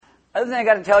Other thing I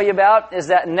got to tell you about is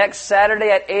that next Saturday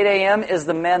at 8 a.m. is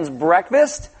the men's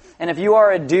breakfast. And if you are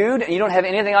a dude and you don't have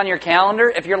anything on your calendar,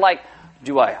 if you're like,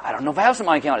 I don't know if I have something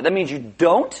on my calendar. That means you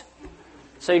don't.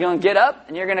 So you're going to get up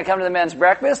and you're going to come to the men's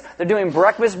breakfast. They're doing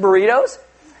breakfast burritos,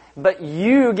 but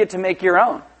you get to make your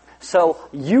own. So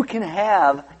you can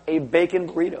have a bacon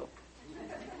burrito.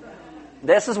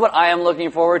 This is what I am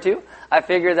looking forward to. I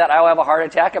figure that I will have a heart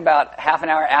attack about half an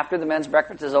hour after the men's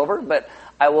breakfast is over, but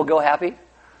I will go happy.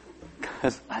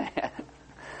 Because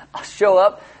I'll show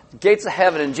up, gates of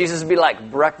heaven, and Jesus will be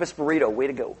like, breakfast burrito, way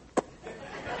to go.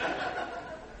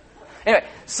 Anyway,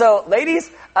 so ladies,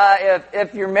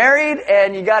 if you're married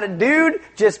and you got a dude,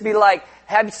 just be like,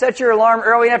 have you set your alarm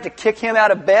early enough to kick him out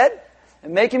of bed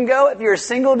and make him go? If you're a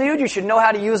single dude, you should know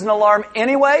how to use an alarm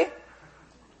anyway.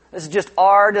 This is just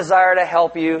our desire to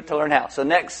help you to learn how. So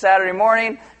next Saturday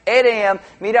morning, 8 a.m.,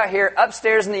 meet out here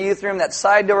upstairs in the youth room. That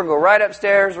side door, go right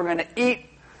upstairs. We're going to eat.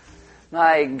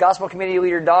 My gospel committee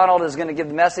leader, Donald, is going to give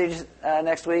the message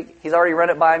next week. He's already run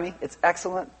it by me. It's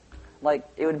excellent. Like,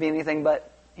 it would be anything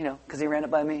but, because he ran it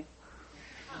by me.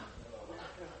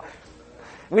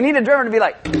 We need a drummer to be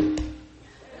like,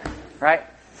 right?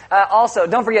 Also,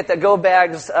 don't forget that go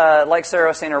bags, like Sarah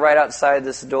was saying, are right outside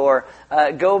this door.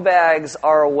 Go bags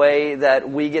are a way that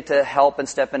we get to help and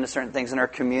step into certain things in our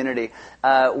community.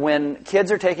 When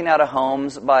kids are taken out of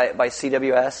homes by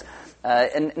CWS,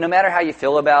 and no matter how you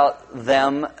feel about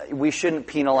them, we shouldn't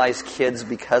penalize kids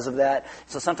because of that.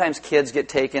 So sometimes kids get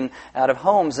taken out of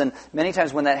homes, and many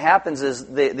times when that happens is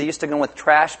they used to go with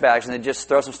trash bags, and they just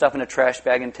throw some stuff in a trash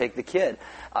bag and take the kid.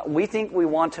 We think we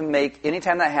want to make,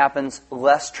 anytime that happens,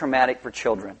 less traumatic for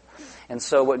children. And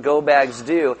so what Go Bags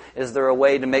do is they're a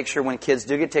way to make sure when kids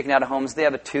do get taken out of homes, they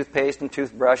have a toothpaste and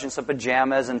toothbrush and some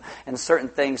pajamas and certain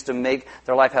things to make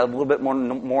their life have a little bit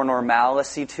more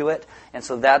normalcy to it. And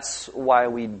so that's why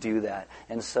we do that.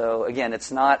 And so, again,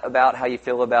 it's not about how you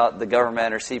feel about the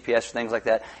government or CPS or things like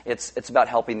that. It's about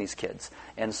helping these kids.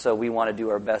 And so we want to do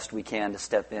our best we can to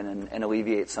step in and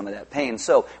alleviate some of that pain.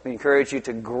 So we encourage you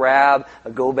to grab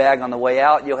a Go Bag on the way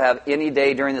out. You'll have any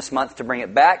day during this month to bring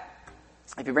it back.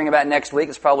 If you bring it back next week,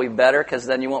 it's probably better because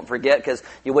then you won't forget, because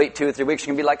you wait 2 or 3 weeks, you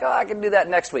can be like, I can do that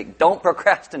next week. Don't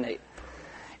procrastinate.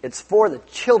 It's for the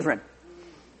children.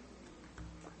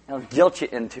 It'll guilt you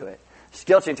into it. Just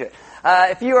guilt you into it.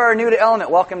 If you are new to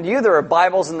Element, welcome to you. There are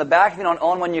Bibles in the back. If you don't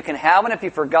own one, you can have one. If you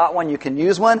forgot one, you can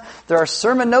use one. There are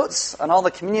sermon notes on all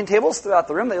the communion tables throughout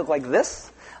the room. They look like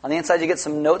this. On the inside, you get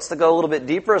some notes that go a little bit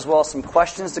deeper, as well as some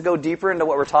questions to go deeper into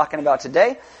what we're talking about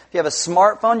today. If you have a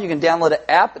smartphone, you can download an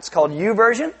app. It's called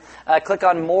YouVersion. Click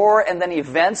on More and then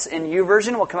Events in YouVersion.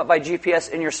 It will come up by GPS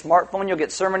in your smartphone. You'll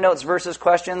get sermon notes, verses,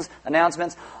 questions,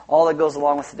 announcements, all that goes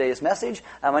along with today's message.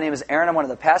 My name is Aaron. I'm one of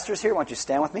the pastors here. Why don't you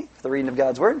stand with me for the reading of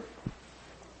God's Word?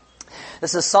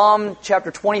 This is Psalm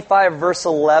chapter 25, verse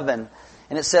 11.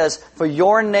 And it says, "For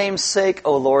your name's sake,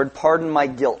 O Lord, pardon my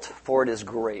guilt, for it is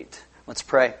great." Let's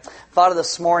pray. Father,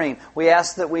 this morning, we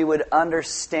ask that we would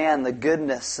understand the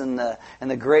goodness and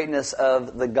the greatness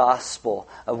of the gospel,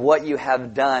 of what you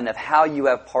have done, of how you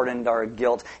have pardoned our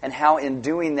guilt, and how in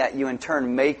doing that you in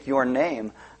turn make your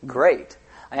name great.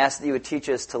 I ask that you would teach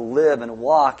us to live and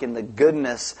walk in the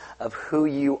goodness of who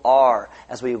you are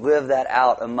as we live that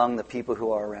out among the people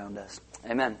who are around us.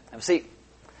 Amen. Have a seat.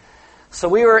 So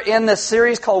we were in this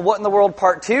series called What in the World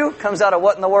Part 2. Comes out of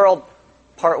What in the World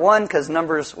Part 1, because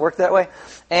numbers work that way.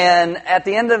 And at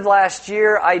the end of last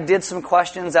year, I did some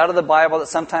questions out of the Bible that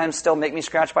sometimes still make me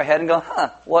scratch my head and go,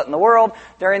 what in the world?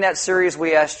 During that series,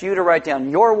 we asked you to write down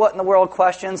your what in the world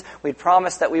questions. We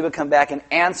promised that we would come back and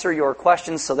answer your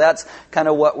questions, so that's kind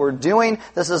of what we're doing.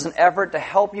 This is an effort to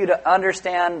help you to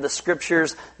understand the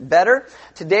Scriptures better.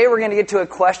 Today, we're going to get to a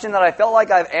question that I felt like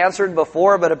I've answered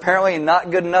before, but apparently not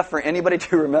good enough for anybody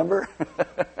to remember.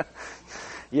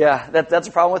 Yeah, that's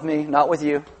a problem with me, not with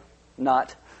you.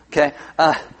 Not. Okay.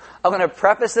 I'm going to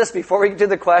preface this before we get to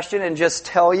the question and just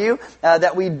tell you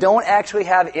that we don't actually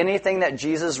have anything that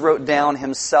Jesus wrote down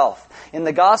himself. In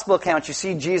the gospel account, you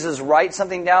see Jesus write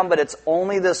something down, but it's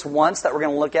only this once that we're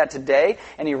going to look at today.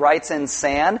 And he writes in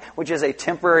sand, which is a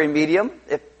temporary medium,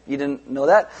 if you didn't know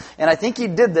that. And I think he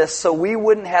did this so we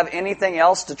wouldn't have anything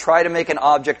else to try to make an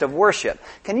object of worship.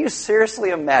 Can you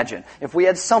seriously imagine if we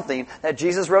had something that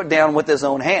Jesus wrote down with his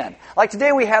own hand? Like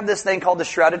today we have this thing called the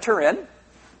Shroud of Turin.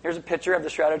 Here's a picture of the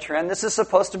Shroud of Turin. This is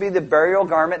supposed to be the burial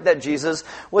garment that Jesus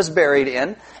was buried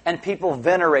in. And people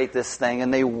venerate this thing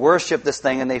and they worship this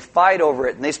thing and they fight over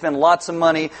it and they spend lots of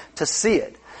money to see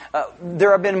it.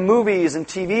 There have been movies and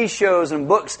TV shows and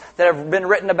books that have been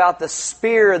written about the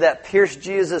spear that pierced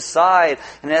Jesus' side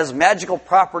and has magical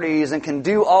properties and can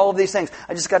do all of these things.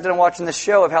 I just got done watching this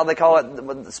show of how they call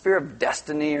it the spear of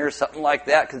destiny or something like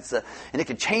that, and it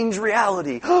could change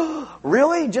reality.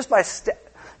 Really? Just by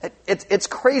it's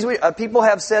crazy. People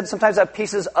have said sometimes have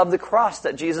pieces of the cross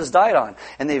that Jesus died on,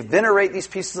 and they venerate these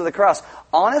pieces of the cross.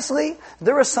 Honestly,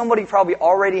 there was somebody probably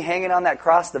already hanging on that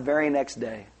cross the very next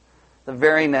day. The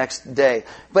very next day.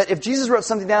 But if Jesus wrote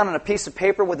something down on a piece of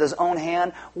paper with his own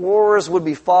hand, wars would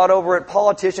be fought over it,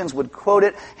 politicians would quote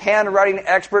it, handwriting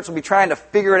experts would be trying to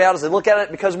figure it out as they look at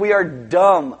it, because we are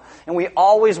dumb. And we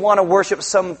always want to worship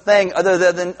something other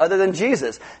than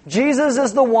Jesus. Jesus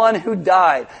is the one who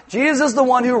died. Jesus is the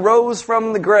one who rose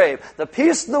from the grave. The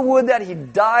piece of the wood that he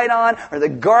died on, or the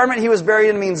garment he was buried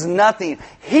in, means nothing.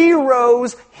 He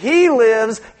rose. He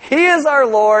lives. He is our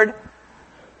Lord.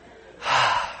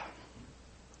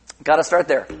 Got to start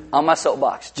there on my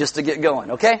soapbox just to get going,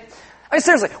 okay? I mean,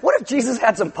 seriously, what if Jesus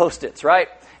had some Post-its, right?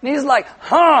 And he's like,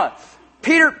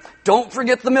 Peter, don't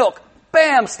forget the milk.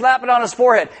 Bam, slap it on his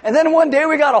forehead. And then one day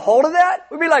we got a hold of that.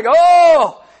 We'd be like,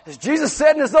 as Jesus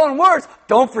said in his own words,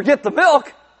 don't forget the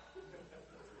milk.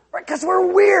 Right? Because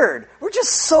we're weird. We're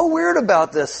just so weird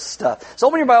about this stuff. So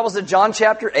open your Bibles to John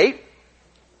chapter 8.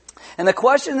 And the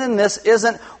question in this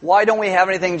isn't, why don't we have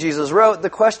anything Jesus wrote?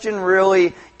 The question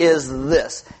really is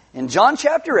this. In John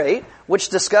chapter 8, which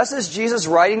discusses Jesus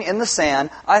writing in the sand,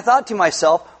 I thought to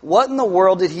myself, what in the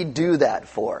world did he do that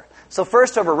for? So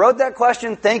first, whoever wrote that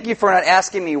question, thank you for not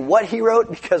asking me what he wrote,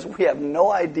 because we have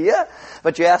no idea.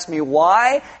 But you asked me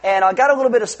why, and I got a little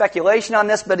bit of speculation on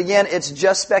this, but again, it's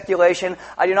just speculation.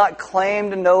 I do not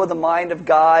claim to know the mind of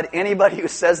God. Anybody who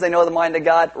says they know the mind of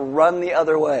God, run the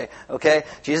other way, okay?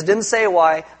 Jesus didn't say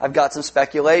why. I've got some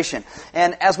speculation.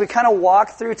 And as we kind of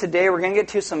walk through today, we're going to get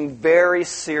to some very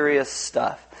serious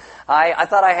stuff. I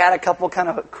thought I had a couple kind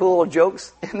of cool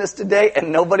jokes in this today,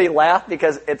 and nobody laughed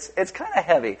because it's kind of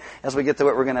heavy as we get to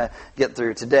what we're going to get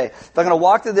through today. If I'm going to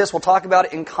walk through this, we'll talk about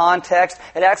it in context.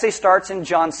 It actually starts in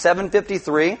John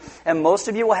 7:53, and most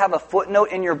of you will have a footnote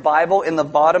in your Bible in the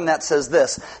bottom that says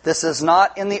this. This is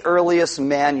not in the earliest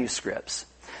manuscripts.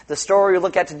 The story we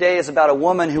look at today is about a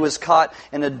woman who was caught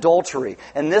in adultery.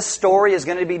 And this story is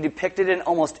going to be depicted in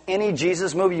almost any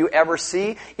Jesus movie you ever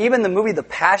see. Even the movie The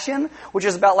Passion, which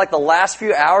is about like the last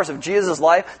few hours of Jesus'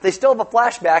 life, they still have a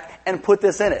flashback and put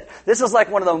this in it. This is like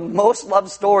one of the most loved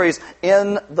stories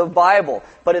in the Bible,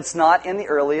 but it's not in the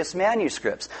earliest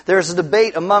manuscripts. There's a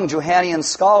debate among Johannine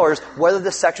scholars whether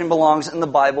this section belongs in the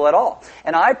Bible at all.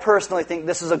 And I personally think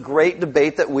this is a great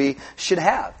debate that we should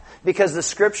have. Because the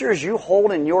scriptures you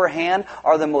hold in your hand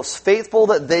are the most faithful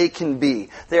that they can be.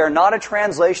 They are not a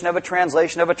translation of a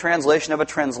translation of a translation of a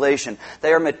translation.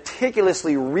 They are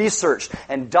meticulously researched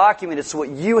and documented, so what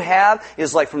you have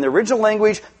is like from the original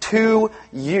language to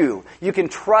you. You can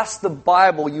trust the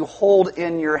Bible you hold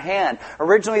in your hand.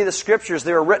 Originally the scriptures,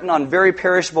 they were written on very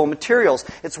perishable materials.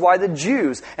 It's why the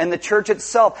Jews and the church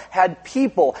itself had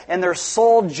people, and their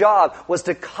sole job was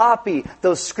to copy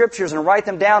those scriptures and write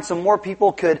them down so more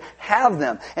people could have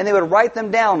them. And they would write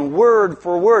them down word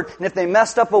for word. And if they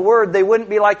messed up a word, they wouldn't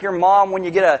be like your mom when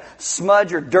you get a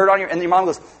smudge or dirt on and your mom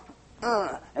goes,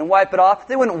 and wipe it off.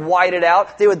 They wouldn't white it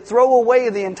out. They would throw away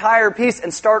the entire piece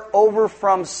and start over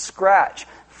from scratch,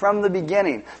 from the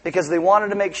beginning, because they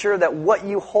wanted to make sure that what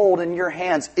you hold in your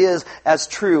hands is as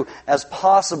true as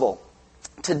possible.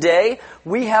 Today,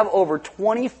 we have over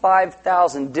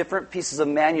 25,000 different pieces of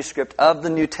manuscript of the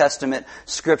New Testament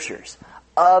Scriptures.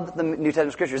 Of the New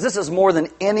Testament Scriptures. This is more than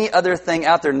any other thing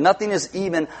out there. Nothing is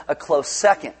even a close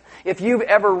second. If you've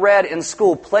ever read in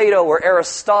school Plato or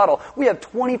Aristotle, we have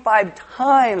 25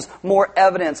 times more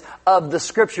evidence of the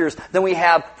Scriptures than we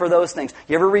have for those things.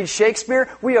 You ever read Shakespeare?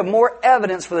 We have more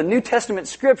evidence for the New Testament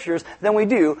Scriptures than we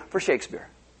do for Shakespeare.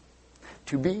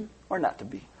 To be or not to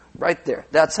be. Right there.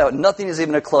 That's how nothing is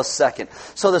even a close second.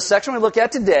 So the section we look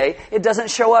at today, it doesn't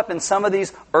show up in some of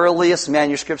these earliest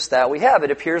manuscripts that we have.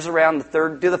 It appears around the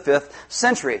 3rd to the 5th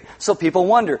century. So people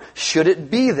wonder, should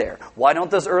it be there? Why don't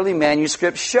those early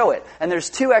manuscripts show it? And there's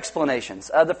two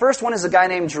explanations. The first one is a guy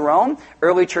named Jerome,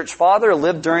 early church father,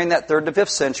 lived during that 3rd to 5th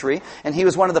century, and he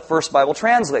was one of the first Bible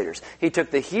translators. He took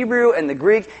the Hebrew and the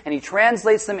Greek, and he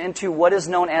translates them into what is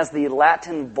known as the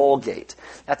Latin Vulgate.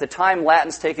 At the time,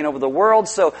 Latin's taken over the world,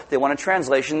 so they want a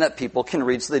translation that people can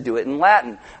read, so they do it in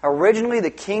Latin. Originally,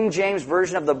 the King James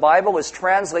Version of the Bible was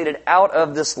translated out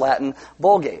of this Latin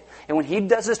Vulgate. And when he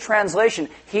does his translation,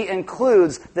 he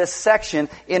includes this section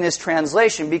in his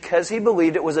translation because he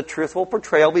believed it was a truthful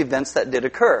portrayal of events that did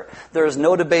occur. There is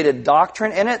no debated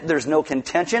doctrine in it. There's no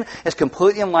contention. It's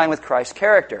completely in line with Christ's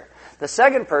character. The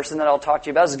second person that I'll talk to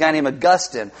you about is a guy named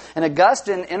Augustine. And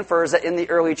Augustine infers that in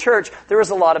the early church, there was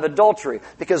a lot of adultery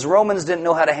because Romans didn't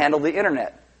know how to handle the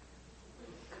internet.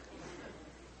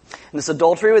 And this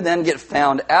adultery would then get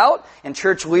found out, and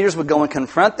church leaders would go and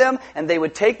confront them, and they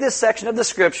would take this section of the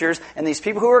Scriptures, and these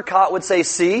people who were caught would say,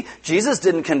 see, Jesus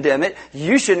didn't condemn it,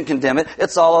 you shouldn't condemn it,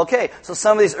 it's all okay. So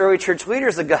some of these early church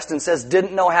leaders, Augustine says,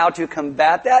 didn't know how to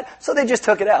combat that, so they just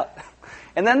took it out.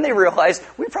 And then they realized,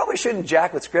 we probably shouldn't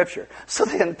jack with Scripture. So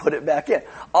they didn't put it back in.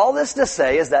 All this to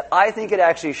say is that I think it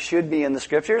actually should be in the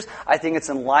Scriptures. I think it's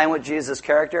in line with Jesus'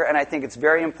 character, and I think it's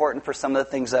very important for some of the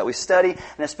things that we study,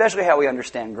 and especially how we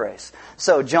understand grace.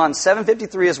 So John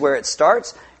 7:53 is where it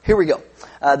starts. Here we go.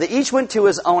 They each went to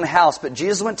his own house, but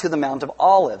Jesus went to the Mount of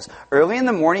Olives. Early in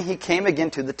the morning, he came again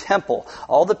to the temple.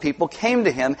 All the people came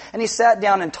to him, and he sat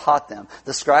down and taught them.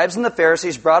 The scribes and the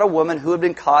Pharisees brought a woman who had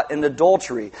been caught in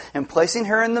adultery. And placing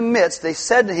her in the midst, they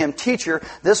said to him, Teacher,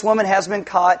 this woman has been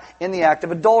caught in the act of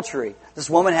adultery.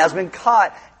 This woman has been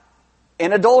caught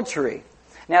in adultery.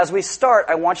 Now, as we start,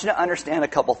 I want you to understand a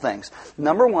couple things.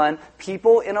 Number one,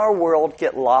 people in our world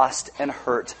get lost and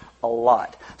hurt a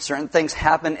lot. Certain things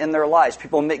happen in their lives.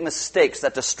 People make mistakes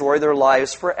that destroy their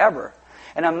lives forever.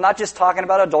 And I'm not just talking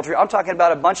about adultery. I'm talking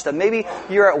about a bunch of stuff. Maybe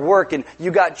you're at work and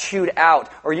you got chewed out,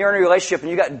 or you're in a relationship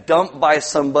and you got dumped by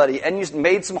somebody, and you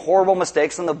made some horrible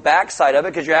mistakes on the backside of it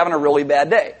because you're having a really bad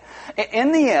day.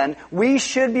 In the end, we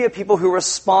should be a people who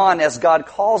respond as God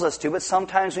calls us to, but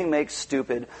sometimes we make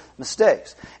stupid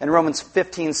mistakes. In Romans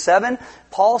 15:7,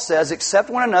 Paul says, accept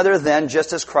one another then,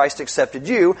 just as Christ accepted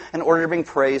you, in order to bring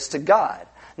praise to God.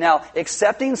 Now,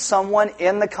 accepting someone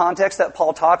in the context that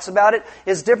Paul talks about it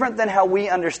is different than how we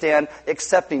understand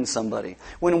accepting somebody.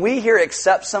 When we hear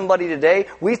accept somebody today,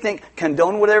 we think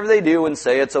condone whatever they do and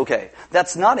say it's okay.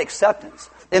 That's not acceptance.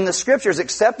 In the Scriptures,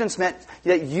 acceptance meant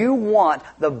that you want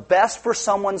the best for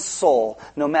someone's soul,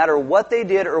 no matter what they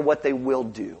did or what they will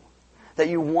do. That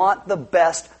you want the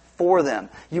best for them.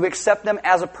 You accept them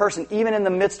as a person, even in the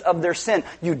midst of their sin.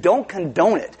 You don't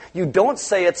condone it. You don't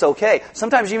say it's okay.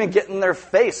 Sometimes you even get in their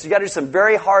face. You got to do some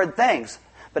very hard things.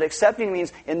 But accepting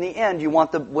means, in the end, you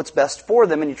want what's best for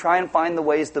them, and you try and find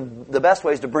the best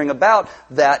ways to bring about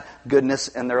that goodness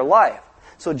in their life.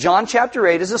 So John chapter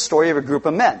 8 is a story of a group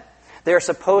of men. They are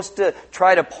supposed to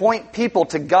try to point people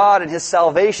to God and His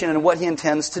salvation and what He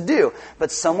intends to do.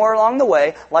 But somewhere along the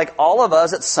way, like all of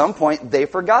us, at some point, they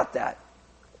forgot that.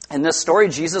 In this story,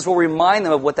 Jesus will remind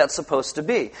them of what that's supposed to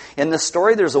be. In this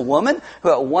story, there's a woman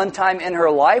who at one time in her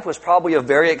life was probably a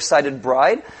very excited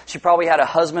bride. She probably had a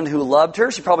husband who loved her.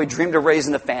 She probably dreamed of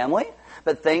raising a family.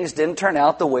 But things didn't turn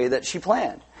out the way that she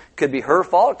planned. Could be her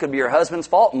fault. Could be her husband's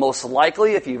fault. Most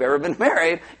likely, if you've ever been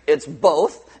married, it's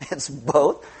both. It's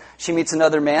both. She meets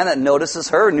another man that notices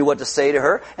her and knew what to say to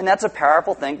her. And that's a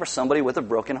powerful thing for somebody with a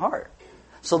broken heart.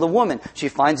 So the woman, she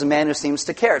finds a man who seems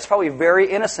to care. It's probably very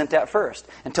innocent at first,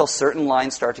 until certain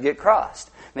lines start to get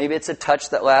crossed. Maybe it's a touch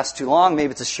that lasts too long.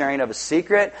 Maybe it's a sharing of a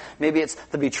secret. Maybe it's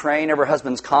the betraying of her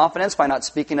husband's confidence by not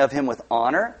speaking of him with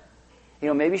honor.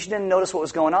 Maybe she didn't notice what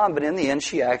was going on, but in the end,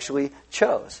 she actually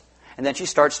chose. And then she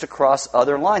starts to cross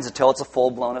other lines until it's a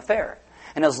full-blown affair.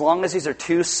 And as long as these are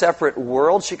two separate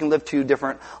worlds, she can live two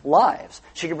different lives.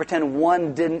 She can pretend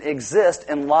one didn't exist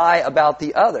and lie about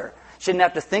the other. She didn't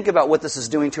have to think about what this is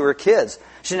doing to her kids.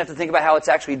 She didn't have to think about how it's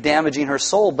actually damaging her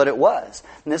soul, but it was.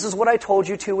 And this is what I told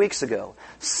you 2 weeks ago.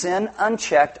 Sin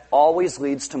unchecked always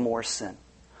leads to more sin.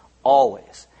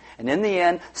 Always. And in the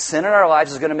end, sin in our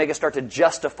lives is going to make us start to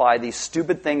justify these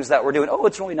stupid things that we're doing. Oh,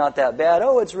 it's really not that bad.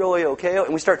 Oh, it's really okay.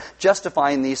 And we start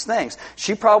justifying these things.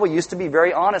 She probably used to be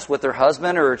very honest with her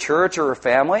husband or her church or her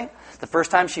family. The first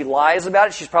time she lies about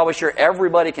it, she's probably sure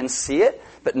everybody can see it,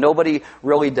 but nobody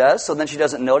really does. So then she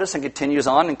doesn't notice and continues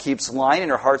on and keeps lying,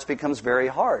 and her heart becomes very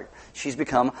hard. She's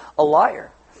become a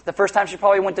liar. The first time she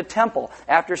probably went to temple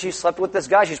after she slept with this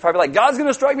guy, she's probably like, God's going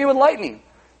to strike me with lightning.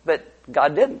 But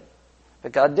God didn't.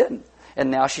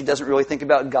 And now she doesn't really think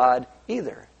about God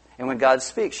either. And when God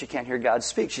speaks, she can't hear God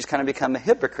speak. She's kind of become a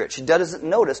hypocrite. She doesn't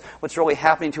notice what's really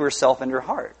happening to herself and her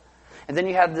heart. And then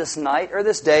you have this night or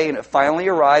this day, and it finally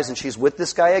arrives, and she's with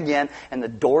this guy again, and the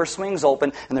door swings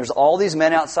open, and there's all these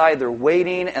men outside. They're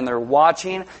waiting, and they're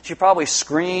watching. She probably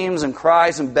screams and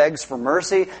cries and begs for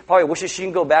mercy. Probably wishes she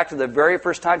can go back to the very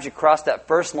first time she crossed that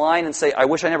first line and say, I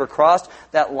wish I never crossed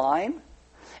that line.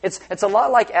 It's a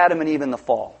lot like Adam and Eve in the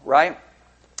fall, right?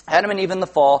 Adam and Eve in the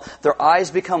fall, their eyes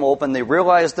become open, they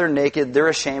realize they're naked, they're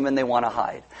ashamed, and they want to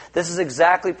hide. This is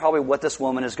exactly probably what this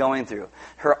woman is going through.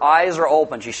 Her eyes are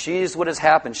open, she sees what has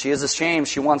happened, she is ashamed,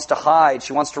 she wants to hide,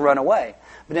 she wants to run away.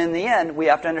 But in the end, we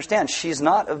have to understand, she's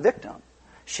not a victim.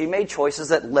 She made choices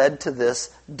that led to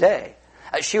this day.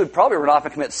 She would probably run off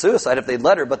and commit suicide if they'd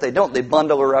let her, but they don't. They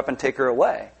bundle her up and take her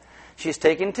away. She's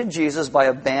taken to Jesus by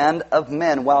a band of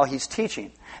men while he's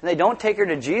teaching. And they don't take her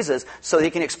to Jesus so he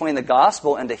can explain the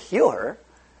gospel and to heal her.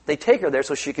 They take her there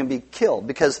so she can be killed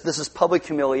because this is public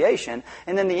humiliation.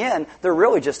 And in the end, they're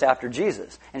really just after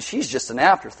Jesus. And she's just an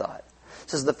afterthought. It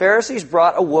says, the Pharisees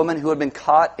brought a woman who had been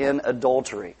caught in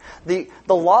adultery. The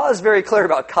law is very clear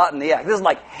about caught in the act. This is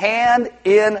like hand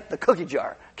in the cookie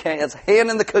jar. Okay, it's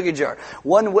hand in the cookie jar.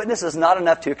 One witness is not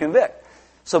enough to convict.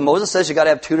 So Moses says you got to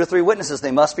have 2 to 3 witnesses.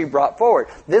 They must be brought forward.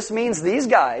 This means these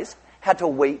guys had to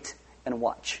wait and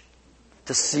watch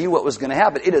to see what was going to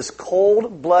happen. It is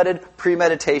cold-blooded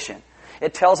premeditation.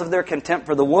 It tells of their contempt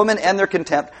for the woman and their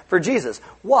contempt for Jesus.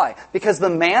 Why? Because the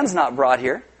man's not brought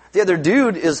here. The other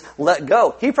dude is let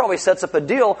go. He probably sets up a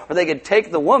deal where they could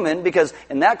take the woman, because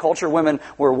in that culture women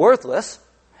were worthless,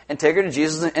 and take her to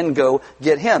Jesus and go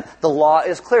get him. The law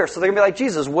is clear. So they're going to be like,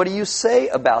 Jesus, what do you say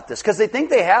about this? Because they think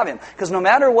they have him. Because no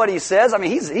matter what he says, I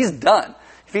mean, he's done.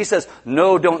 If he says,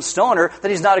 no, don't stone her, then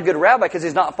he's not a good rabbi because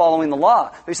he's not following the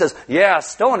law. If he says, yeah,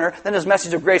 stone her, then his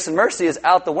message of grace and mercy is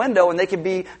out the window, and they can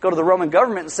go to the Roman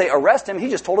government and say, arrest him. He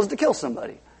just told us to kill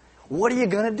somebody. What are you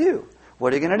going to do?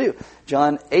 What are you going to do?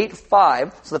 John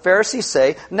 8:5. So the Pharisees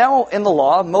say, now in the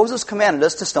law, Moses commanded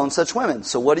us to stone such women.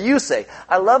 So what do you say?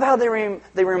 I love how they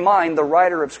remind the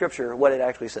writer of Scripture what it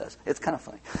actually says. It's kind of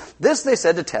funny. This they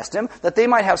said to test him, that they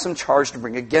might have some charge to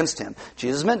bring against him.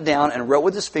 Jesus bent down and wrote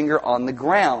with his finger on the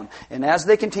ground. And as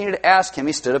they continued to ask him,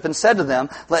 he stood up and said to them,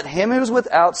 let him who is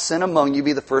without sin among you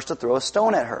be the first to throw a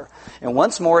stone at her. And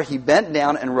once more he bent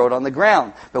down and wrote on the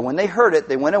ground. But when they heard it,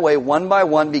 they went away one by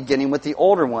one, beginning with the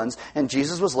older ones, and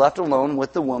Jesus was left alone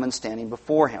with the woman standing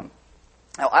before him.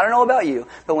 Now, I don't know about you,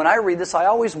 but when I read this, I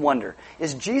always wonder,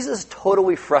 is Jesus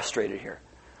totally frustrated here?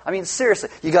 I mean, seriously,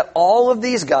 you got all of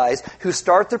these guys who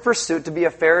start their pursuit to be a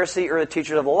Pharisee or a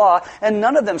teacher of the law, and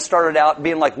none of them started out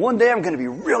being like, one day I'm going to be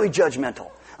really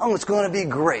judgmental. Oh, it's going to be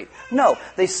great. No,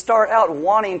 they start out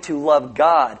wanting to love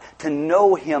God, to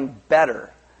know him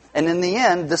better. And in the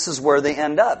end, this is where they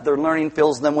end up. Their learning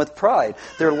fills them with pride.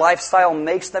 Their lifestyle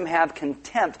makes them have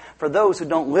contempt for those who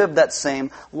don't live that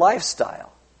same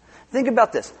lifestyle. Think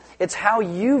about this. It's how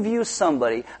you view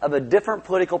somebody of a different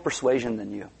political persuasion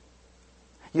than you.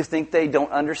 You think they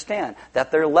don't understand,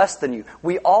 that they're less than you.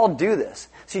 We all do this.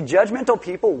 See, judgmental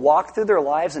people walk through their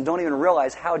lives and don't even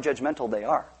realize how judgmental they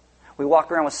are. We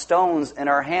walk around with stones in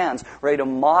our hands, ready to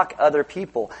mock other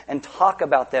people and talk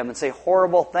about them and say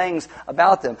horrible things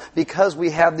about them because we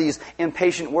have these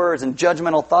impatient words and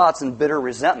judgmental thoughts and bitter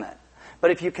resentment. But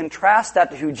if you contrast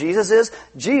that to who Jesus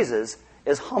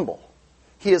is humble.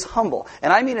 He is humble.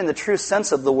 And I mean in the true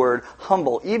sense of the word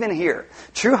humble, even here.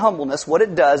 True humbleness, what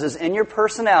it does is in your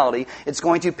personality, it's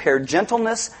going to pair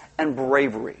gentleness and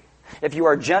bravery. If you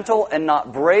are gentle and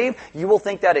not brave, you will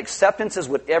think that acceptance is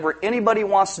whatever anybody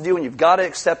wants to do and you've got to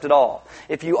accept it all.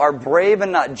 If you are brave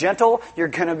and not gentle, you're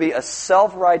going to be a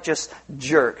self-righteous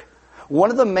jerk. One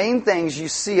of the main things you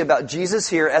see about Jesus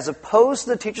here, as opposed to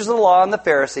the teachers of the law and the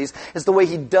Pharisees, is the way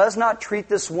he does not treat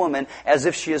this woman as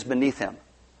if she is beneath him.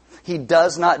 He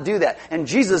does not do that. And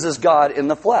Jesus is God in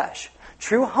the flesh.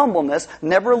 True humbleness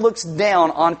never looks down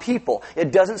on people.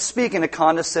 It doesn't speak in a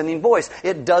condescending voice.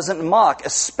 It doesn't mock,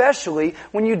 especially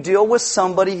when you deal with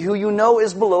somebody who you know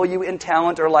is below you in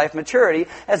talent or life maturity,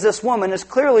 as this woman is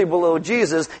clearly below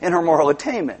Jesus in her moral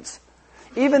attainments.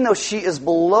 Even though she is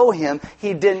below him,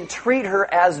 he didn't treat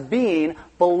her as being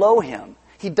below him.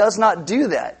 He does not do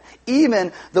that.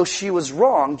 Even though she was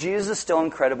wrong, Jesus is still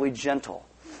incredibly gentle.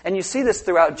 And you see this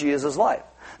throughout Jesus' life.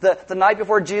 The night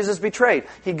before Jesus is betrayed,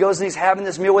 he goes and he's having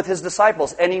this meal with his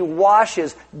disciples, and he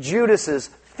washes Judas's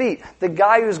feet. The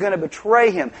guy who's going to betray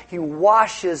him, he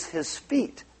washes his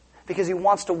feet because he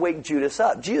wants to wake Judas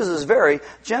up. Jesus is very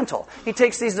gentle. He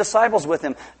takes these disciples with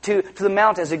him to the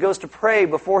mount as he goes to pray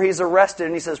before he's arrested,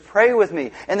 and he says, pray with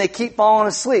me. And they keep falling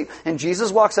asleep. And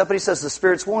Jesus walks up and he says, the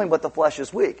spirit's willing, but the flesh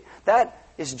is weak. That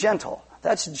is gentle.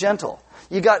 That's gentle.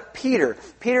 You got Peter.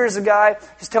 Peter is a guy,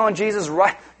 he's telling Jesus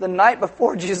right the night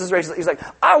before Jesus raised, he's like,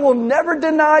 I will never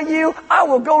deny you. I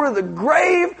will go to the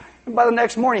grave. And by the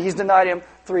next morning, he's denied him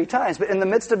 3 times. But in the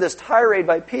midst of this tirade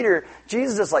by Peter,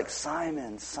 Jesus is like,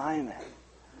 Simon, Simon.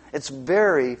 It's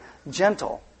very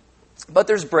gentle. But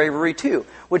there's bravery too,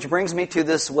 which brings me to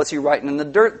this what's he writing in the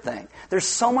dirt thing. There's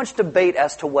so much debate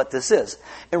as to what this is.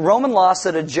 In Roman law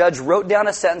said a judge wrote down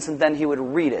a sentence and then he would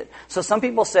read it. So some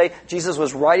people say Jesus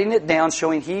was writing it down,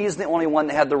 showing he's the only one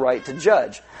that had the right to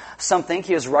judge. Some think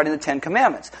he was writing the Ten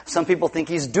Commandments. Some people think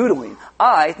he's doodling.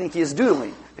 I think he is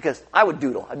doodling because I would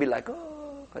doodle. I'd be like, oh.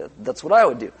 That's what I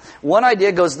would do. One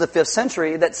idea goes to the 5th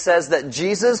century that says that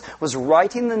Jesus was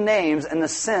writing the names and the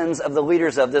sins of the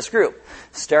leaders of this group.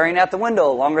 Staring at the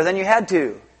window longer than you had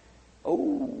to.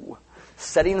 Oh,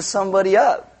 setting somebody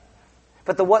up.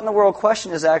 But the what in the world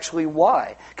question is actually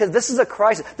why. Because this is a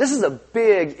crisis. This is a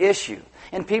big issue.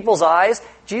 In people's eyes,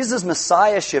 Jesus'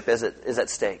 messiahship is at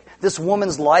stake. This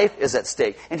woman's life is at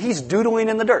stake. And he's doodling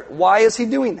in the dirt. Why is he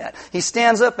doing that? He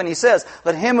stands up and he says,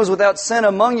 let him who is without sin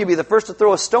among you be the first to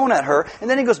throw a stone at her. And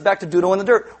then he goes back to doodle in the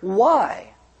dirt.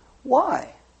 Why?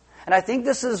 Why? And I think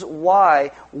this is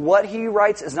why what he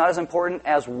writes is not as important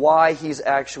as why he's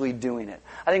actually doing it.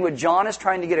 I think what John is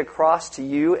trying to get across to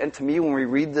you and to me when we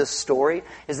read this story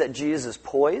is that Jesus is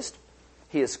poised.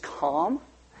 He is calm.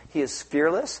 He is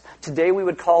fearless. Today we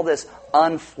would call this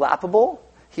unflappable.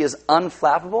 He is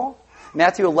unflappable.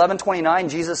 Matthew 11:29,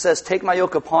 Jesus says, take my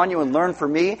yoke upon you and learn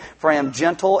from me, for I am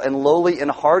gentle and lowly in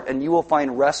heart, and you will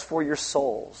find rest for your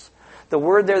souls. The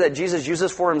word there that Jesus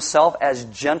uses for himself as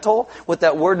gentle, what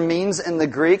that word means in the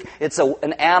Greek, it's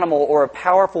an animal or a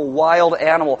powerful wild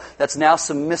animal that's now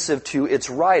submissive to its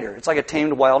rider. It's like a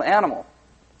tamed wild animal.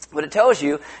 What it tells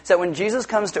you is that when Jesus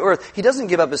comes to earth, he doesn't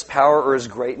give up his power or his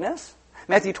greatness.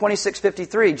 Matthew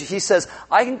 26:53, he says,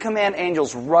 I can command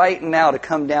angels right now to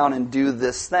come down and do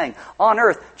this thing. On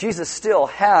earth, Jesus still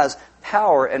has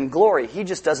power and glory. He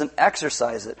just doesn't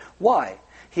exercise it. Why?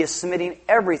 He is submitting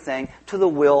everything to the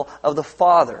will of the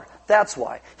Father. That's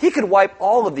why. He could wipe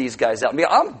all of these guys out.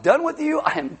 I'm done with you.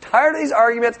 I am tired of these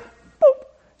arguments. Boop.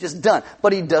 Just done.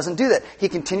 But he doesn't do that. He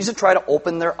continues to try to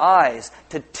open their eyes,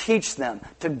 to teach them,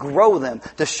 to grow them,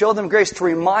 to show them grace, to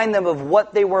remind them of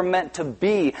what they were meant to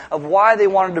be, of why they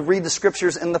wanted to read the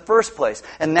Scriptures in the first place.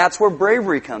 And that's where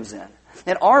bravery comes in.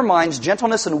 In our minds,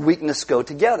 gentleness and weakness go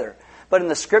together. But in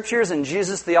the Scriptures and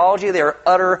Jesus' theology, they are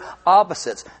utter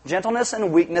opposites. Gentleness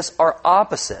and weakness are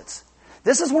opposites.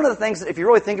 This is one of the things that, if you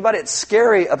really think about it, it's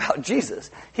scary about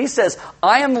Jesus. He says,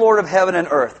 I am Lord of heaven and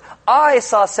earth. I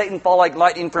saw Satan fall like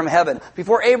lightning from heaven.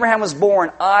 Before Abraham was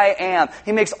born, I am.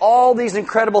 He makes all these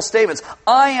incredible statements.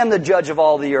 I am the judge of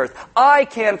all the earth. I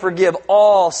can forgive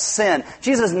all sin.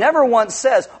 Jesus never once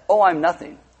says, oh, I'm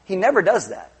nothing. He never does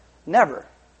that. Never.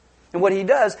 And what he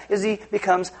does is he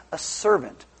becomes a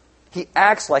servant. He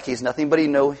acts like he's nothing, but he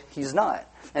knows he's not.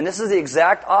 And this is the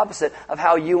exact opposite of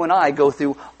how you and I go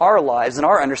through our lives and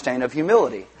our understanding of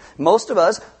humility. Most of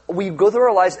us, we go through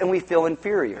our lives and we feel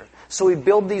inferior. So we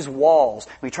build these walls.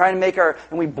 We try and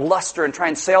and we bluster and try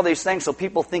and say all these things so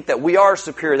people think that we are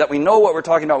superior, that we know what we're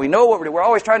talking about, we know what we're doing. We're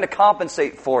always trying to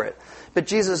compensate for it. But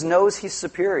Jesus knows he's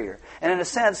superior. And in a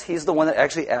sense, he's the one that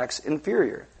actually acts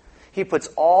inferior. He puts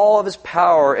all of his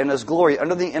power and his glory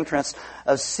under the interest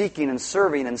of seeking and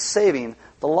serving and saving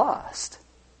the lost.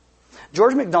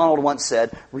 George MacDonald once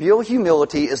said, real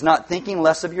humility is not thinking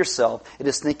less of yourself, it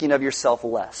is thinking of yourself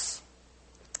less.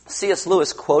 C.S.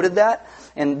 Lewis quoted that,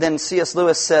 and then C.S.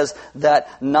 Lewis says that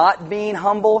not being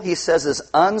humble, he says, is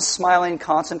unsmiling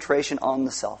concentration on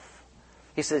the self.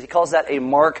 He calls that a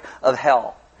mark of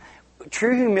hell.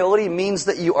 True humility means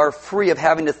that you are free of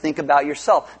having to think about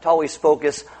yourself, to always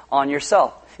focus on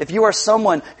yourself. If you are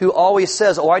someone who always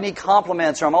says, oh, I need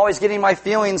compliments, or I'm always getting my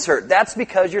feelings hurt, that's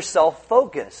because you're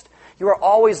self-focused. You are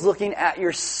always looking at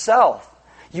yourself.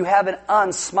 You have an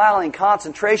unsmiling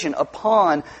concentration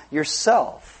upon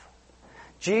yourself.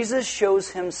 Jesus shows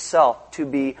himself to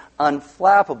be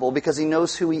unflappable because he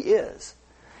knows who he is.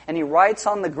 And he writes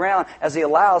on the ground as he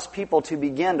allows people to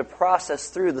begin to process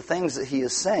through the things that he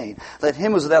is saying. Let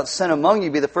him who is without sin among you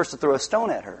be the first to throw a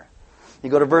stone at her. You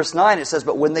go to verse 9, it says,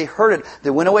 but when they heard it, they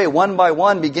went away one by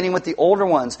one, beginning with the older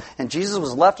ones. And Jesus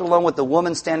was left alone with the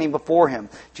woman standing before him.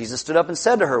 Jesus stood up and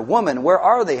said to her, woman, where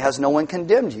are they? Has no one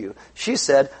condemned you? She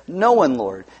said, no one,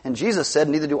 Lord. And Jesus said,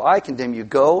 neither do I condemn you.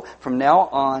 Go, from now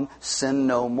on, sin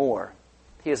no more.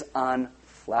 He is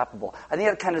unflappable. I think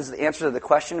that kind of is the answer to the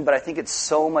question, but I think it's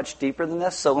so much deeper than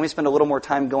this. So let me spend a little more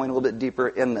time going a little bit deeper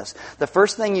in this. The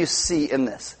first thing you see in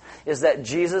this is that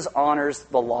Jesus honors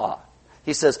the law.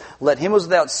 He says, let him who is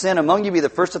without sin among you be the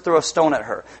first to throw a stone at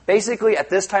her. Basically, at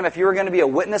this time, if you were going to be a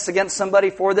witness against somebody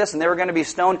for this and they were going to be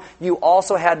stoned, you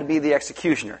also had to be the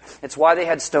executioner. It's why they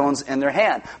had stones in their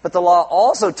hand. But the law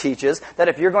also teaches that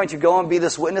if you're going to go and be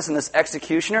this witness and this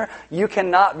executioner, you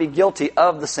cannot be guilty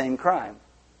of the same crime.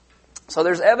 So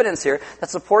there's evidence here that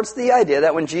supports the idea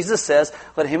that when Jesus says,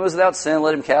 let him who is without sin,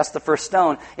 let him cast the first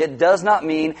stone, it does not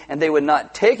mean, and they would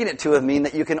not taken it to have mean,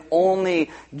 that you can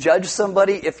only judge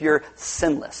somebody if you're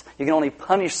sinless. You can only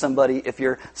punish somebody if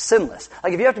you're sinless.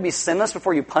 Like if you have to be sinless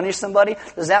before you punish somebody,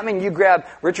 does that mean you grab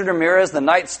Richard Ramirez, the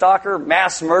Night Stalker,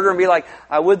 mass murderer, and be like,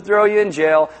 I would throw you in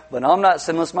jail, but I'm not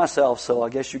sinless myself, so I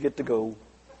guess you get to go.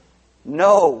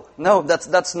 No,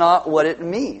 that's not what it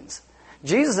means.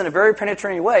 Jesus, in a very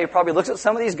penetrating way, probably looks at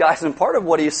some of these guys, and part of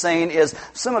what he's saying is,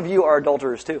 some of you are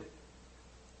adulterers too.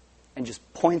 And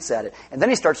just points at it. And then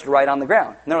he starts to write on the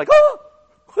ground. And they're like, oh,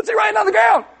 what's he writing on the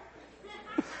ground?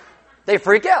 They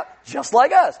freak out, just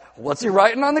like us. What's he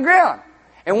writing on the ground?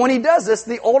 And when he does this,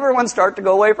 the older ones start to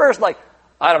go away first, like,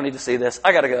 I don't need to see this,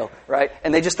 I gotta go, right?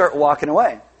 And they just start walking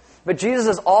away. But Jesus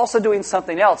is also doing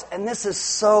something else, and this is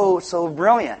so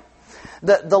brilliant.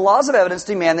 The laws of evidence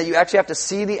demand that you actually have to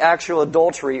see the actual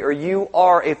adultery or you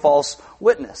are a false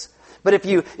witness. But if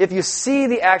you see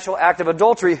the actual act of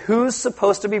adultery, who's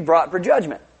supposed to be brought for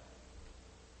judgment?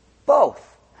 Both.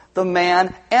 The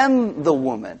man and the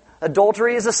woman.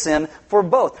 Adultery is a sin for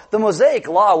both. The Mosaic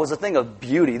Law was a thing of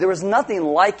beauty. There was nothing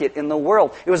like it in the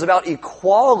world. It was about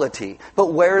equality.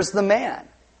 But where's the man?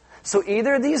 So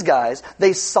either of these guys,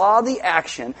 they saw the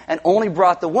action and only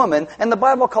brought the woman, and the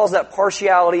Bible calls that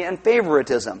partiality and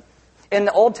favoritism. In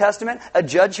the Old Testament, a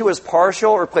judge who was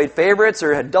partial or played favorites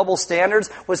or had double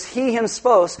standards was he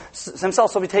himself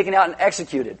supposed to be taken out and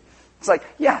executed. It's like,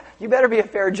 yeah, you better be a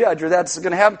fair judge or that's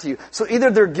going to happen to you. So either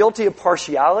they're guilty of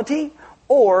partiality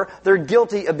or they're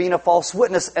guilty of being a false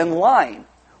witness and lying.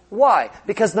 Why?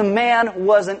 Because the man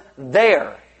wasn't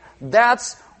there.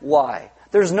 That's why.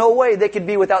 There's no way they could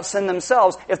be without sin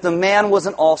themselves if the man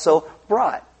wasn't also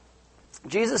brought.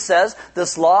 Jesus says,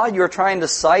 this law you're trying to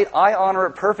cite, I honor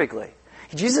it perfectly.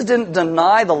 Jesus didn't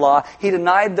deny the law. He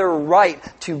denied their right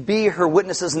to be her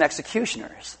witnesses and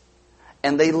executioners.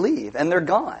 And they leave, and they're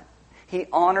gone. He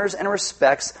honors and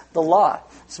respects the law.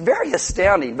 It's very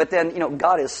astounding, but then,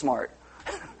 God is smart.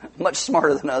 Much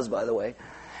smarter than us, by the way.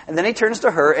 And then he turns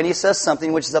to her and he says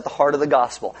something which is at the heart of the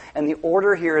gospel. And the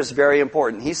order here is very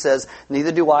important. He says,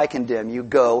 neither do I condemn you.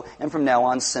 Go, and from now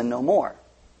on sin no more.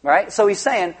 Right? So he's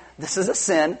saying, this is a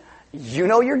sin. You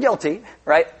know you're guilty.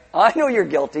 Right? I know you're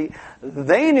guilty.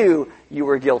 They knew you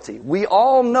were guilty. We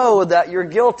all know that you're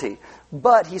guilty.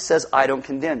 But he says, I don't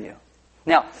condemn you.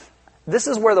 Now, this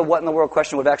is where the what in the world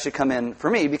question would actually come in for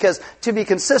me, because to be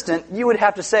consistent, you would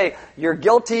have to say, you're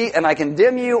guilty and I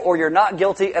condemn you, or you're not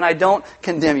guilty and I don't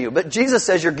condemn you. But Jesus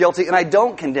says you're guilty and I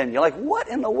don't condemn you. Like, what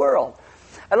in the world?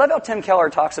 I love how Tim Keller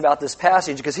talks about this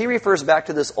passage, because he refers back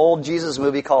to this old Jesus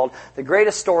movie called The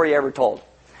Greatest Story Ever Told.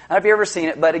 I don't know if you've ever seen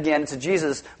it, but again, it's a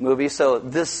Jesus movie, so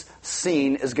this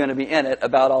scene is going to be in it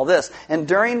about all this. And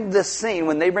during this scene,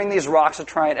 when they bring these rocks to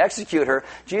try and execute her,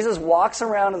 Jesus walks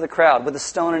around to the crowd with a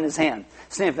stone in his hand,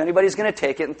 seeing if anybody's going to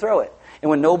take it and throw it. And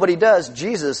when nobody does,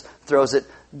 Jesus throws it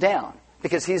down,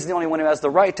 because he's the only one who has the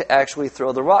right to actually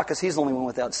throw the rock, because he's the only one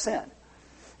without sin.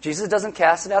 Jesus doesn't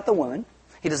cast it at the woman.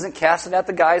 He doesn't cast it at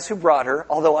the guys who brought her,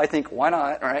 although I think, why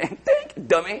not, right? Think,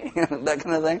 dummy, that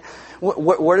kind of thing.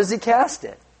 Where does he cast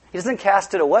it? He doesn't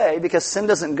cast it away, because sin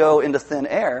doesn't go into thin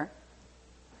air.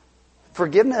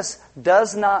 Forgiveness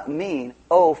does not mean,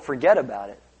 forget about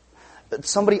it. But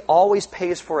somebody always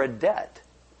pays for a debt.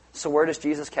 So where does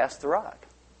Jesus cast the rock?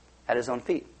 At his own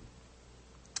feet.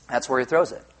 That's where he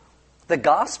throws it. The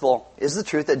gospel is the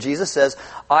truth that Jesus says,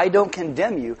 I don't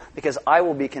condemn you because I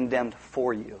will be condemned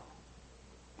for you.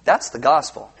 That's the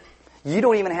gospel. You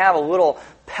don't even have a little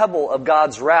pebble of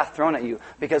God's wrath thrown at you,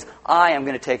 because I am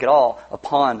going to take it all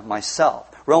upon myself.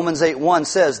 Romans 8:1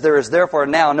 says, there is therefore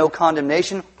now no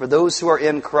condemnation for those who are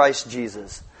in Christ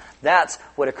Jesus. That's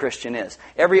what a Christian is.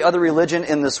 Every other religion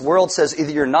in this world says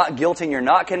either you're not guilty and you're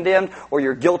not condemned, or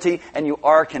you're guilty and you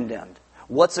are condemned.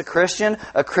 What's a Christian?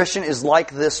 A Christian is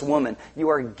like this woman. You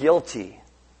are guilty,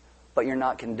 but you're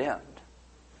not condemned.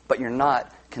 But you're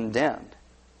not condemned.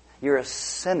 You're a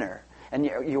sinner. And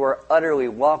you are utterly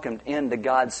welcomed into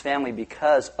God's family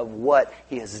because of what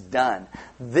He has done.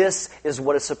 This is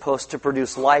what is supposed to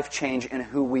produce life change in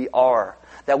who we are.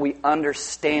 That we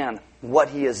understand what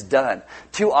He has done.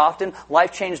 Too often,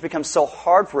 life change becomes so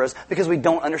hard for us because we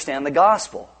don't understand the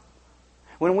gospel.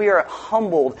 When we are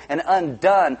humbled and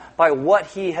undone by what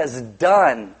He has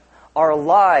done, our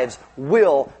lives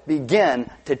will begin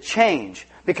to change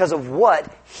because of what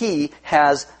He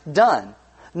has done.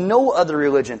 No other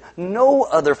religion, no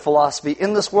other philosophy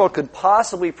in this world could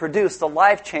possibly produce the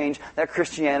life change that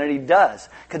Christianity does,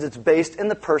 because it's based in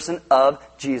the person of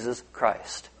Jesus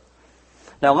Christ.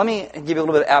 Now, let me give you a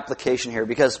little bit of application here,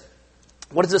 because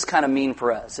What does this kind of mean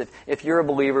for us? If you're a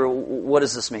believer, what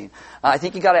does this mean? I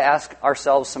think you've got to ask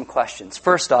ourselves some questions.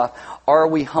 First off, are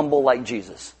we humble like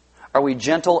Jesus? Are we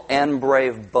gentle and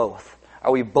brave both?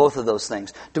 Are we both of those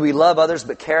things? Do we love others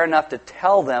but care enough to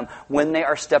tell them when they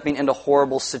are stepping into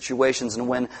horrible situations and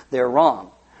when they're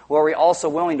wrong? Or are we also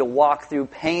willing to walk through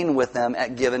pain with them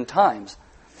at given times?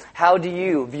 How do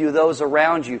you view those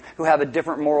around you who have a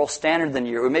different moral standard than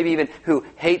you, or maybe even who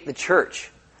hate the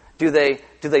church? Do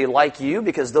they like you?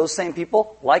 Because those same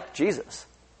people like Jesus.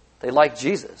 They like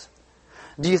Jesus.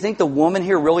 Do you think the woman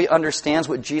here really understands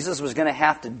what Jesus was going to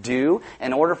have to do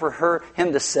in order for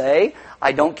him to say,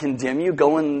 I don't condemn you,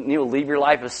 go and leave your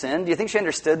life of sin? Do you think she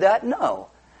understood that? No.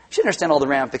 She didn't understand all the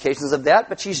ramifications of that,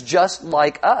 but she's just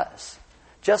like us.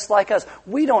 Just like us.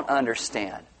 We don't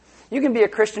understand. You can be a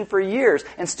Christian for years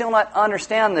and still not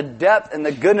understand the depth and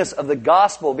the goodness of the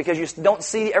gospel because you don't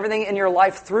see everything in your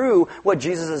life through what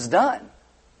Jesus has done.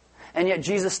 And yet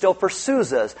Jesus still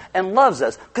pursues us and loves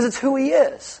us because it's who He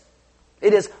is.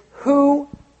 It is who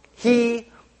He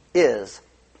is.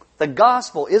 The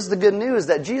gospel is the good news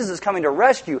that Jesus is coming to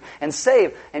rescue and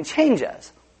save and change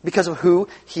us because of who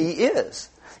He is.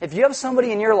 If you have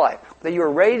somebody in your life that you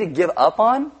are ready to give up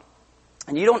on,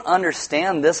 and you don't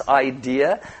understand this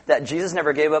idea that Jesus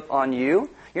never gave up on you,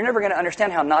 you're never going to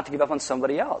understand how not to give up on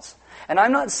somebody else. And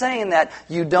I'm not saying that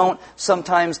you don't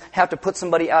sometimes have to put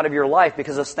somebody out of your life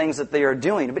because of things that they are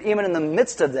doing. But even in the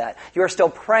midst of that, you are still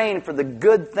praying for the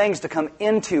good things to come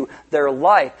into their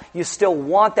life. You still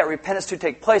want that repentance to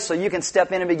take place so you can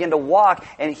step in and begin to walk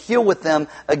and heal with them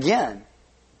again.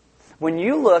 When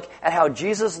you look at how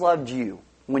Jesus loved you,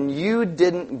 when you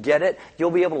didn't get it,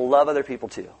 you'll be able to love other people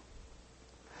too.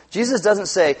 Jesus doesn't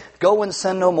say, go and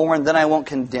sin no more and then I won't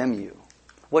condemn you.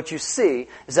 What you see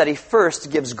is that He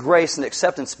first gives grace and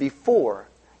acceptance before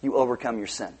you overcome your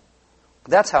sin.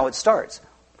 That's how it starts.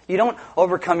 You don't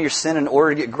overcome your sin in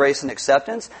order to get grace and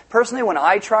acceptance. Personally, when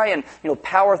I try and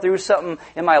power through something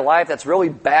in my life that's really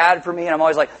bad for me, and I'm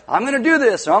always like, I'm going to do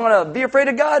this, or I'm going to be afraid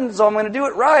of God, and so I'm going to do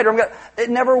it right. It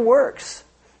never works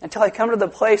until I come to the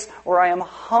place where I am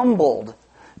humbled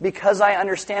because I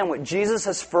understand what Jesus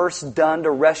has first done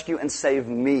to rescue and save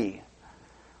me.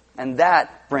 And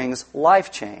that brings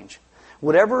life change.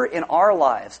 Whatever in our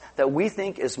lives that we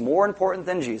think is more important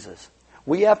than Jesus,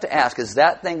 we have to ask, is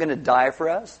that thing going to die for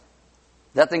us?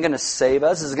 Is that thing going to save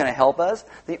us? Is it going to help us?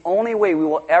 The only way we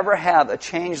will ever have a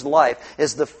changed life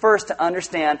is the first to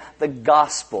understand the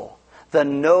gospel, the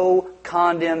no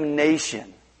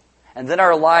condemnation. And then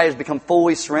our lives become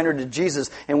fully surrendered to Jesus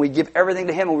and we give everything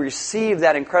to Him and we receive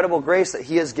that incredible grace that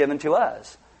He has given to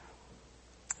us.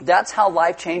 That's how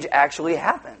life change actually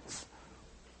happens.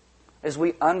 As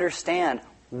we understand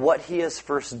what He has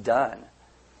first done.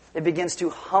 It begins to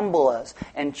humble us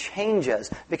and change us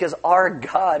because our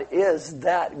God is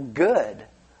that good.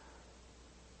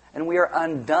 And we are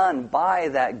undone by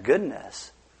that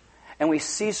goodness. And we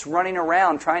cease running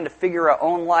around trying to figure our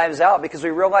own lives out because we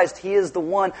realized He is the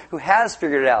one who has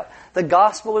figured it out. The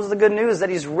gospel is the good news that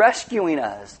He's rescuing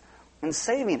us and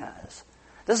saving us.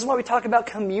 This is why we talk about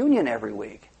communion every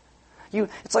week.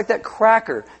 It's like that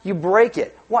cracker. You break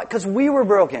it. Why? Because we were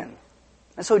broken.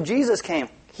 And so Jesus came.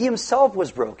 He Himself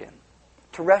was broken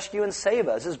to rescue and save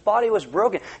us. His body was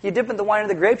broken. You dip in the wine of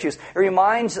the grape juice. It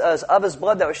reminds us of His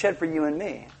blood that was shed for you and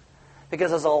me.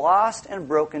 Because as a lost and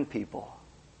broken people,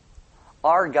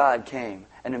 our God came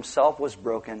and Himself was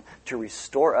broken to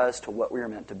restore us to what we were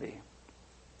meant to be.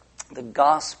 The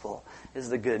gospel is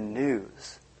the good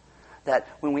news that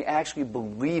when we actually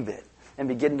believe it and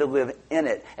begin to live in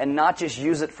it and not just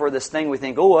use it for this thing we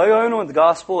think, oh, I know the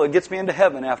gospel, it gets me into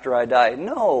heaven after I die.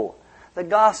 No, the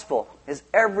gospel is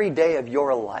every day of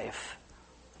your life.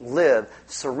 Live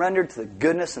surrendered to the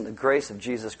goodness and the grace of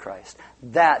Jesus Christ.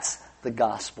 That's the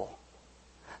gospel.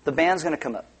 The band's going to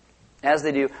come up. As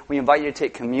they do, we invite you to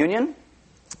take communion.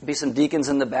 Be some deacons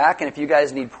in the back. And if you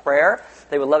guys need prayer,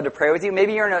 they would love to pray with you.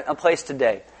 Maybe you're in a place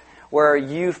today where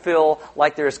you feel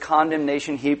like there's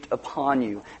condemnation heaped upon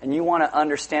you. And you want to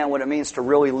understand what it means to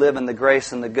really live in the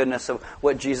grace and the goodness of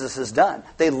what Jesus has done.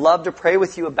 They'd love to pray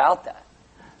with you about that.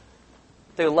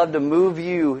 They would love to move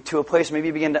you to a place maybe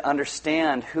you begin to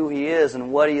understand who He is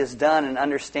and what He has done and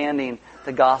understanding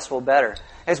the gospel better.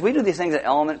 As we do these things at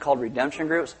Element called redemption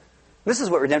groups, this is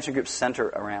what redemption groups center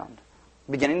around.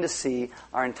 Beginning to see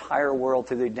our entire world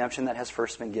through the redemption that has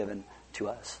first been given to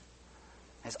us.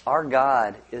 As our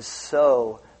God is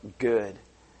so good.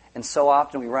 And so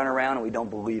often we run around and we don't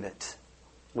believe it.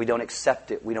 We don't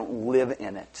accept it. We don't live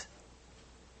in it.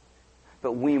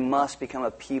 But we must become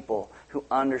a people who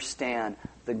understand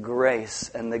the grace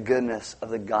and the goodness of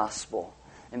the gospel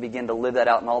and begin to live that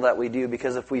out in all that we do.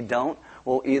 Because if we don't,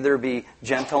 We'll either be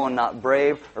gentle and not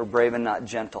brave, or brave and not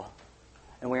gentle.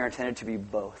 And we are intended to be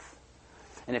both.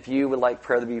 And if you would like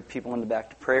prayer, there'll be people in the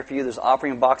back to pray for you. There's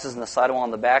offering boxes in the side wall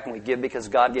in the back, and we give because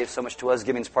God gave so much to us.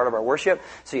 Giving is part of our worship,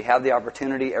 so you have the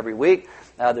opportunity every week.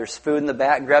 There's food in the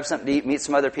back. Grab something to eat, meet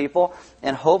some other people,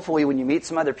 and hopefully when you meet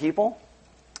some other people,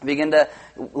 begin to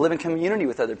live in community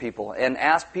with other people and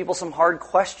ask people some hard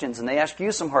questions, and they ask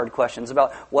you some hard questions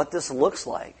about what this looks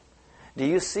like. Do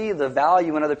you see the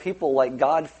value in other people like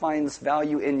God finds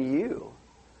value in you?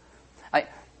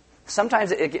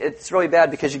 Sometimes it's really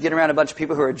bad because you get around a bunch of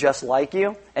people who are just like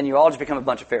you, and you all just become a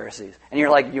bunch of Pharisees. And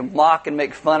you're like, you mock and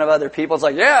make fun of other people. It's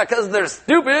like, yeah, because they're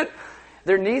stupid.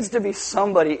 There needs to be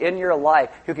somebody in your life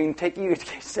who can take you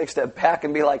a step back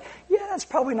and be like, yeah, that's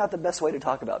probably not the best way to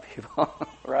talk about people,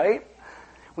 right?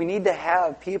 We need to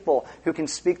have people who can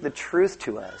speak the truth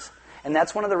to us. And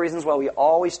that's one of the reasons why we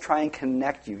always try and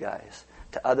connect you guys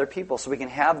to other people, so we can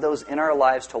have those in our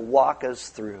lives to walk us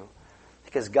through.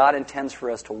 Because God intends for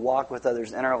us to walk with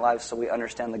others in our lives so we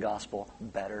understand the gospel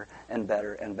better and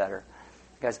better and better.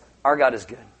 Guys, our God is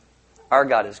good. Our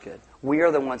God is good. We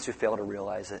are the ones who fail to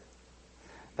realize it.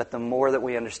 But the more that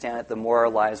we understand it, the more our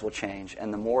lives will change.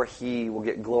 And the more He will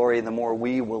get glory, the more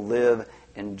we will live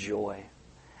in joy.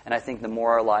 And I think the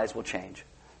more our lives will change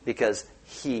because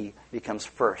He becomes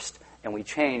first. And we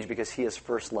change because He has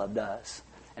first loved us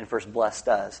and first blessed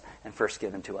us and first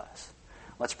given to us.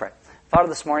 Let's pray. Father,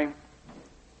 this morning,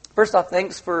 first off,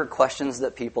 thanks for questions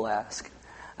that people ask.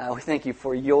 We thank you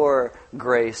for your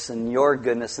grace and your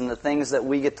goodness and the things that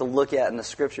we get to look at in the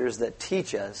Scriptures that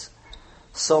teach us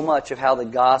so much of how the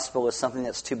gospel is something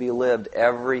that's to be lived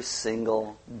every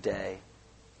single day.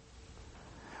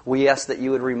 We ask that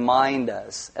you would remind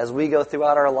us as we go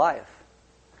throughout our life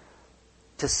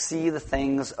to see the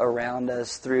things around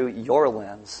us through your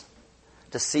lens,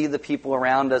 to see the people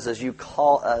around us as you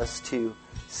call us to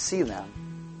see them.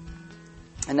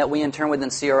 And that we in turn would then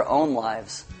see our own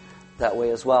lives that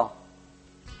way as well.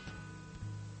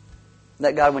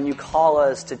 That God, when you call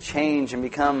us to change and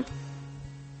become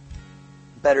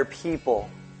better people,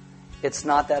 it's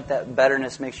not that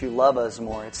betterness makes you love us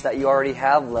more. It's that you already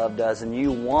have loved us and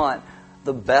you want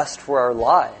the best for our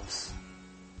lives.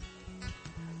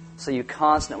 So you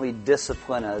constantly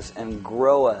discipline us and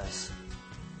grow us.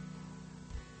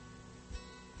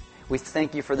 We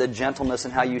thank you for the gentleness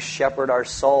and how you shepherd our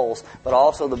souls, but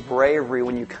also the bravery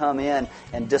when you come in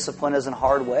and discipline us in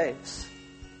hard ways.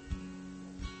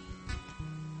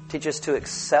 Teach us to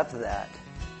accept that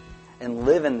and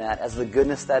live in that as the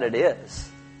goodness that it is.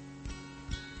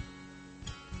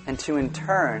 And to, in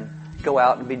turn, go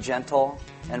out and be gentle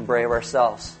and brave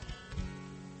ourselves.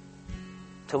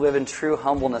 To live in true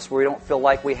humbleness where we don't feel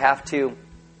like we have to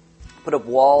put up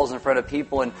walls in front of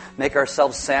people and make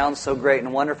ourselves sound so great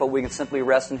and wonderful. We can simply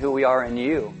rest in who we are in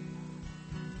you.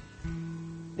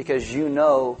 Because you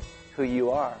know who you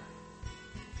are.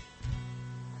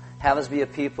 Have us be a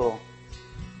people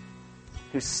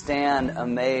who stand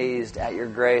amazed at your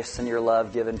grace and your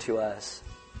love given to us.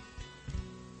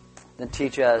 Then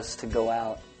teach us to go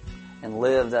out and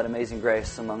live that amazing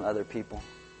grace among other people.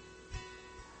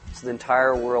 So the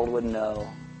entire world would know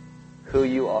who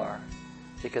you are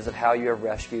because of how you have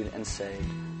rescued and saved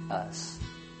us.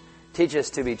 Teach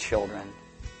us to be children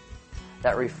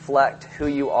that reflect who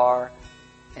you are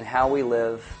and how we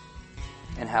live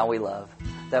and how we love.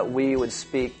 That we would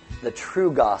speak the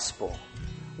true gospel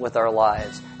with our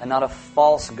lives and not a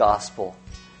false gospel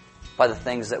by the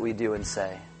things that we do and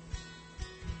say.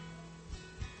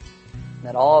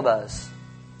 That all of us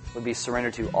would be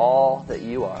surrendered to all that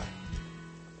you are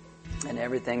and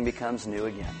everything becomes new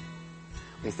again.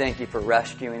 We thank you for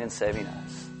rescuing and saving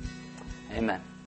us. Amen.